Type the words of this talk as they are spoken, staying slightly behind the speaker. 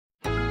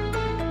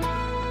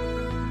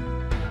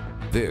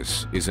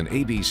This is an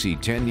ABC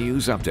 10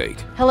 News update.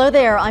 Hello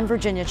there, I'm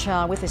Virginia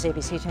Cha with this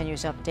ABC 10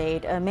 News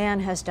update. A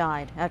man has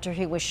died after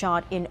he was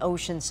shot in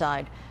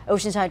Oceanside.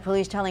 Oceanside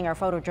police telling our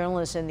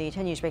photojournalists in the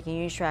 10 News Breaking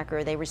News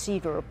Tracker they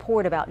received a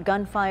report about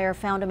gunfire,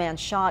 found a man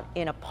shot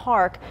in a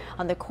park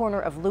on the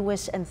corner of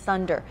Lewis and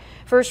Thunder.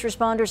 First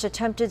responders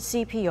attempted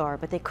CPR,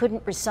 but they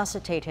couldn't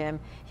resuscitate him.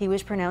 He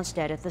was pronounced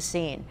dead at the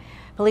scene.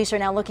 Police are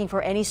now looking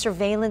for any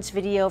surveillance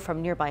video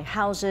from nearby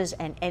houses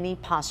and any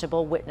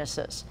possible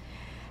witnesses.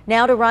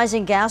 Now to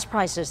rising gas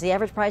prices. The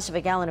average price of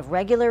a gallon of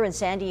regular in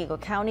San Diego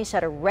County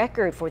set a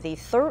record for the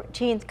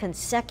 13th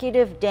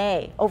consecutive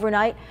day.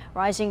 Overnight,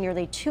 rising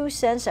nearly 2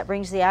 cents. That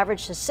brings the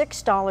average to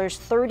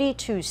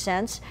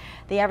 $6.32.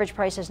 The average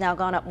price has now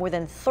gone up more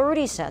than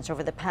 30 cents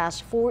over the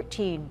past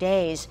 14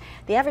 days.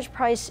 The average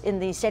price in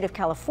the state of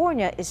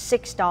California is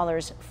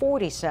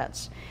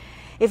 $6.40.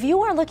 If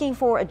you are looking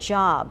for a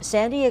job,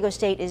 San Diego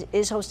State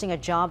is hosting a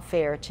job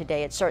fair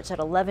today. It starts at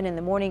 11 in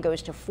the morning,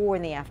 goes to 4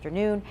 in the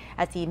afternoon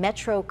at the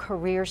Metro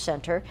Career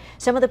Center.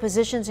 Some of the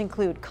positions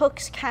include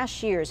cooks,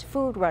 cashiers,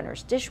 food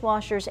runners,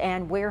 dishwashers,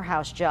 and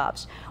warehouse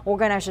jobs.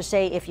 Organizers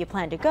say if you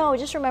plan to go,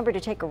 just remember to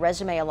take a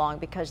resume along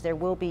because there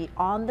will be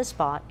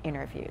on-the-spot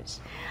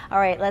interviews. All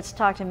right, let's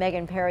talk to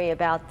Megan Perry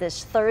about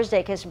this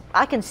Thursday because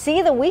I can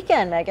see the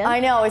weekend, Megan. I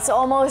know, it's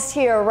almost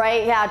here,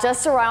 right? Yeah,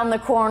 just around the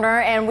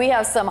corner, and we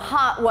have some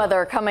hot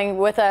weather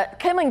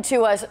coming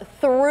to us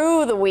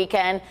through the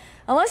weekend.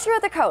 Unless you're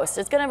at the coast,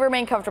 it's going to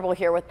remain comfortable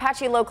here with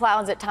patchy low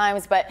clouds at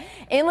times, but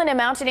inland and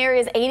mountain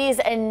areas 80s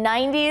and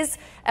 90s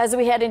as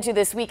we head into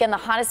this weekend. The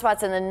hottest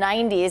spots in the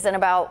 90s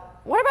and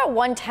what about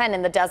 110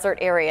 in the desert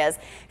areas?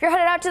 If you're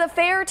headed out to the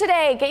fair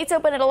today, gates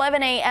open at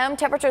 11 a.m.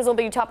 Temperatures will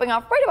be topping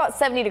off right about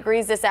 70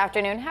 degrees this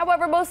afternoon.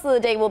 However, most of the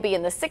day will be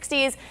in the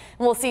 60s, and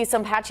we'll see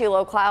some patchy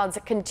low clouds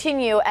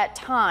continue at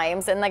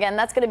times. And again,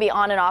 that's going to be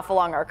on and off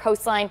along our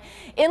coastline.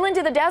 Inland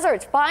to the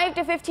deserts, 5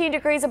 to 15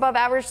 degrees above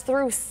average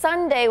through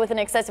Sunday, with an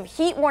excessive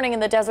heat warning in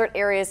the desert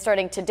areas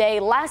starting today,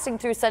 lasting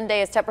through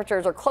Sunday as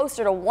temperatures are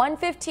closer to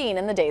 115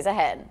 in the days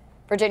ahead.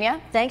 Virginia?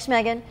 Thanks,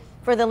 Megan.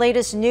 For the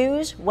latest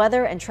news,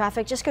 weather, and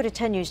traffic, just go to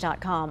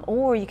 10news.com,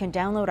 or you can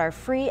download our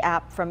free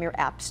app from your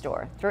app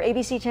store. For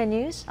ABC 10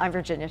 News, I'm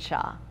Virginia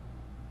Cha.